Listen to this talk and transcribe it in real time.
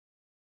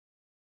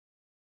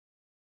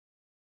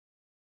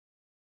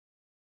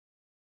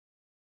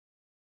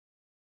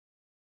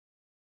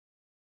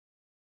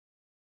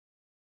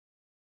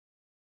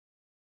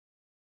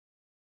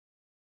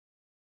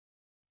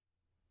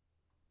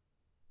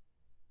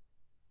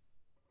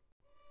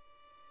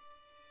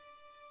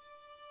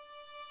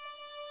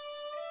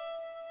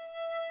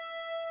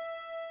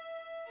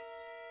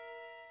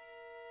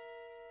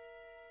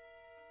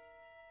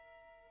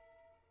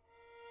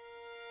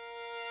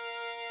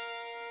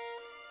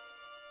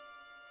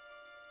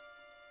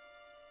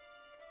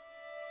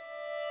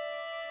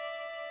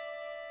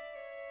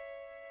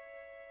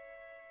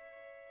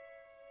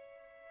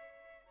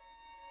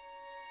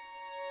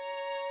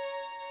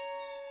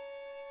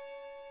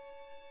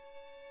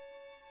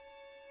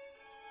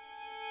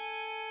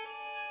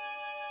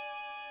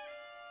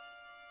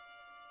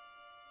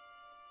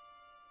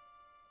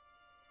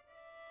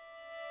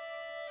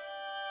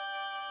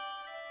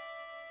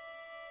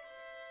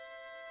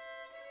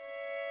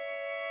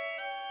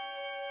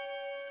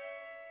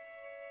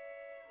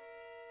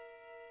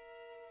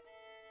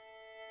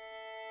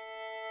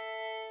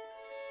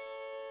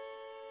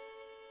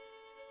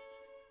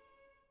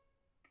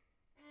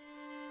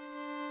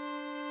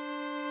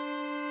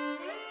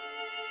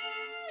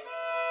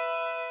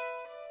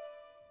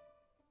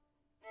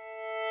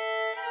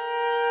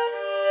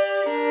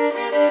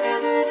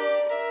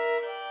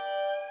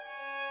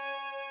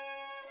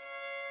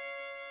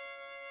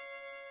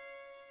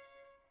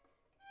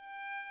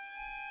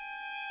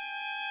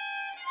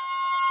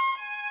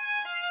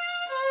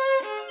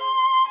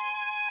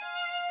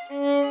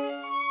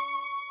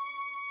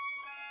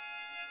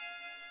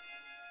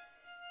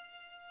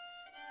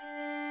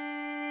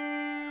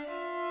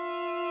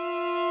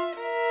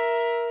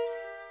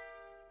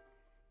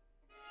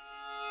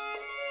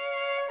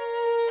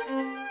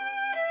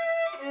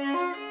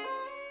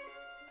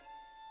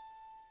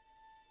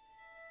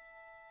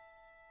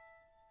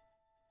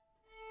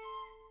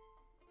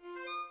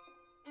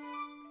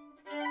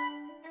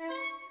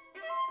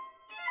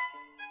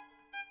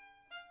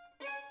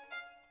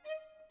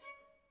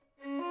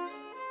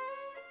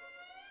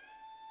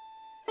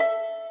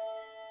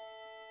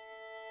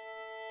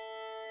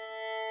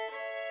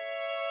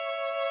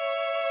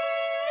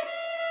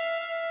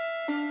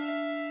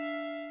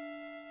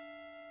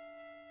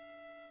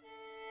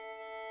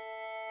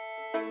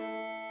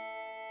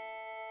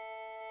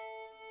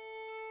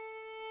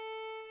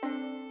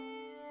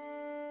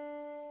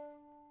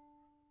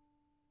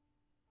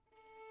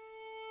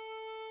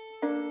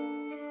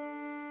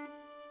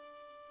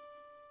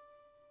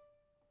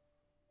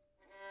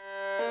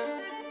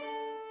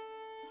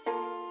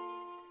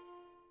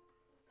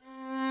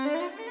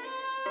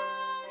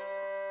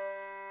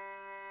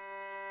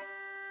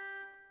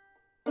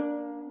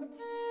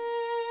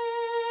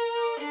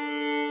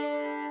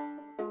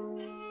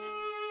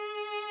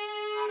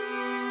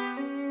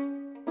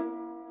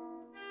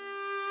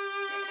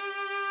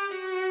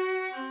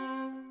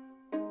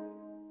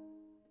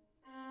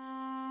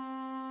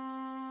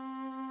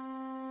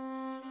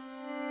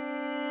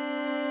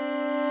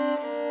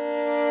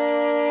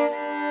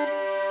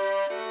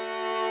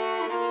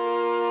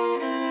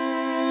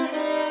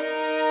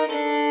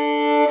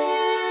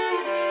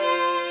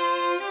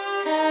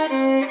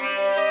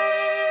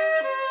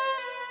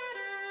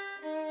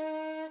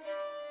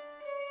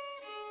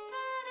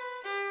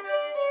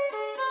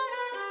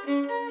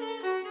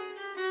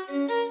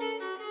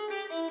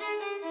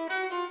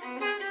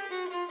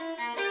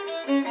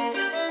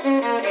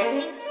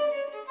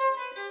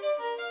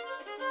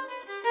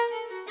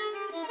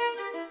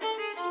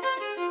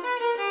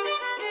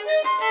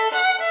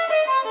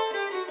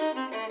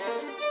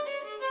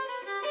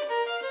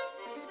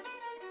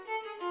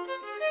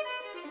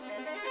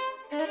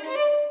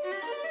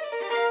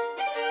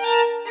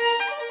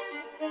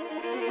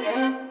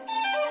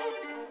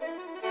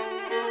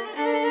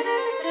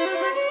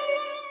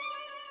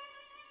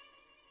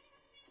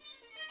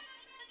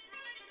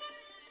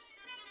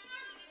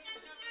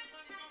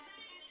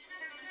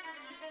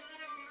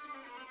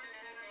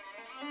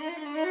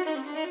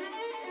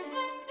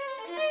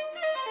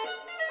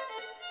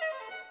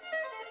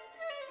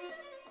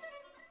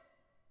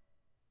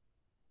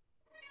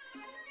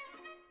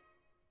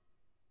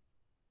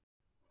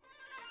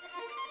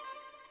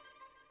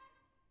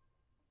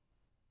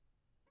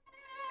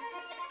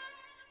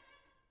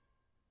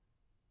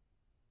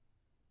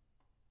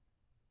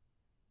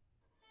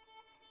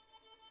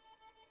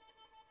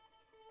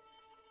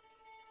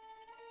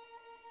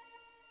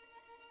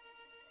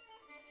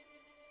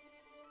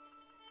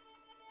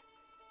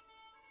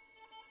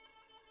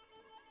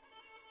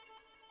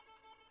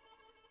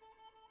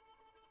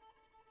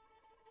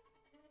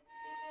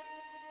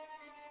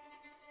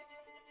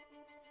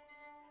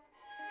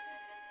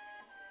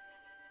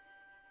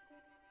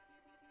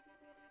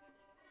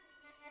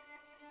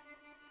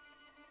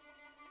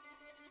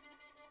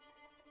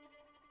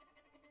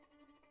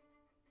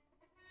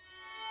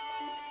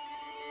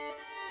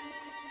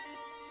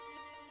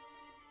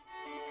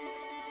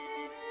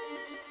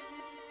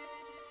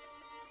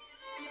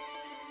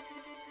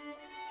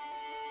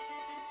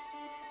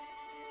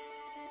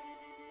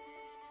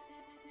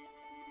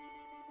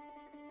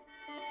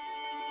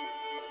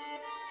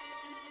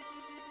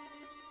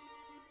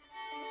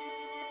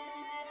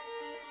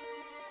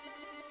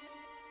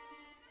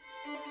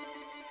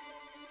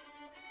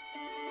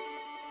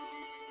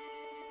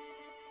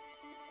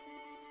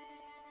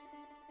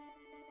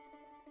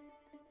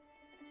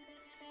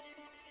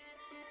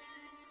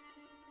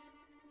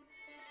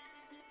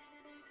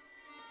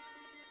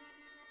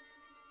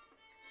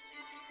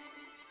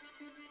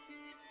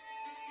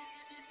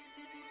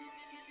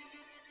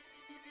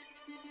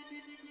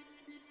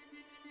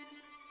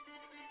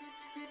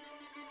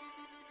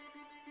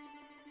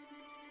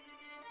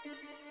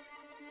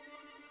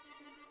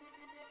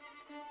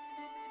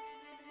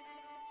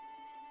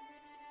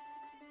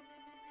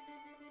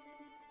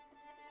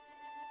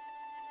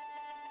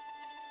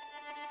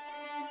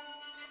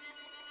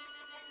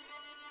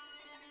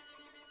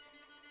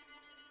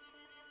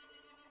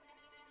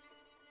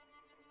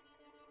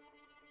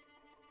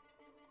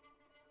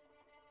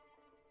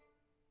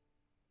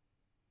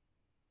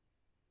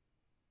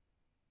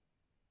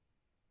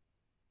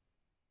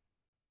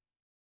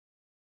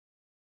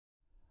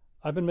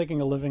I've been making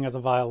a living as a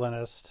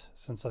violinist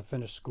since I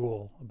finished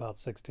school about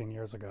 16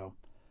 years ago.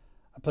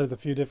 I played with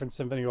a few different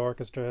symphony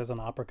orchestras and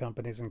opera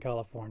companies in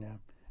California,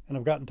 and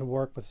I've gotten to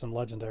work with some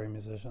legendary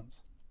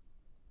musicians.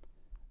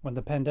 When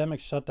the pandemic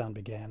shutdown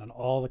began and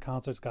all the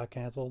concerts got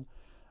canceled,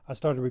 I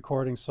started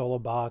recording solo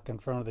Bach in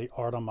front of the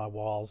art on my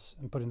walls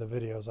and putting the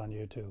videos on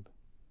YouTube.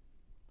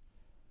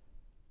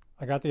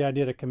 I got the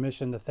idea to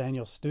commission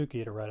Nathaniel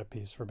Stookey to write a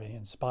piece for me,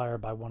 inspired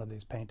by one of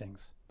these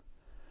paintings.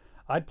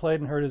 I'd played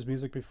and heard his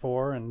music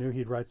before and knew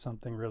he'd write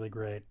something really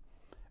great.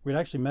 We'd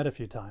actually met a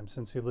few times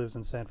since he lives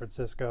in San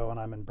Francisco and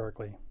I'm in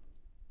Berkeley.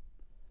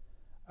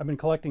 I've been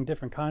collecting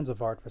different kinds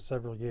of art for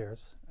several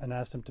years and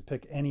asked him to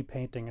pick any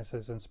painting as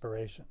his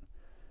inspiration.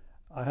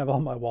 I have all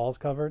my walls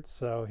covered,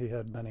 so he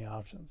had many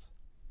options.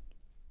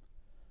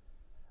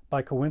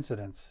 By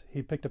coincidence,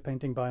 he picked a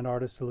painting by an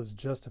artist who lives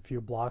just a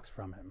few blocks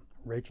from him,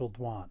 Rachel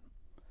Dwan.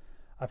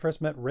 I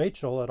first met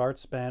Rachel at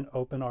ArtSpan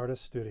Open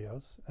Artist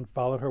Studios and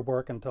followed her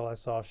work until I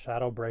saw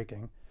Shadow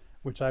Breaking,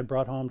 which I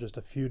brought home just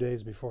a few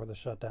days before the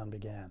shutdown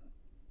began.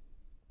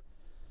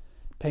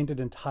 Painted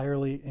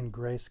entirely in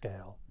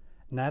grayscale,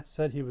 Nat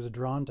said he was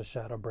drawn to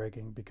Shadow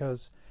Breaking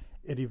because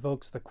it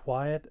evokes the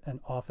quiet and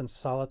often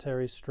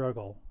solitary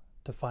struggle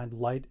to find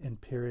light in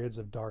periods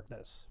of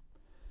darkness,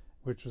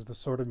 which was the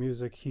sort of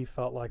music he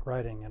felt like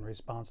writing in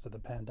response to the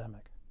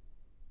pandemic.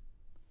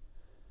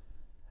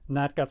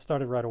 Nat got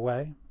started right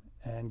away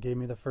and gave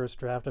me the first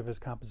draft of his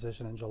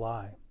composition in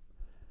July.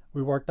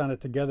 We worked on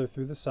it together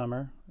through the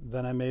summer,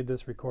 then I made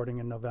this recording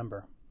in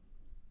November.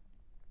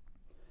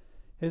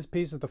 His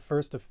piece is the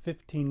first of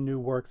 15 new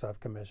works I've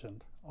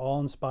commissioned, all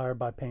inspired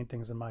by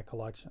paintings in my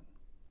collection.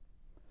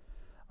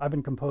 I've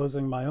been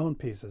composing my own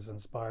pieces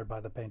inspired by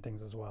the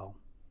paintings as well.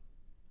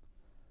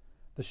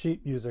 The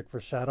sheet music for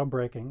Shadow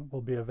Breaking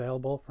will be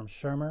available from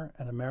Schirmer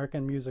and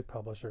American music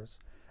publishers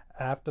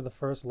after the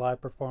first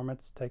live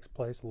performance takes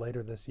place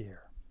later this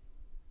year.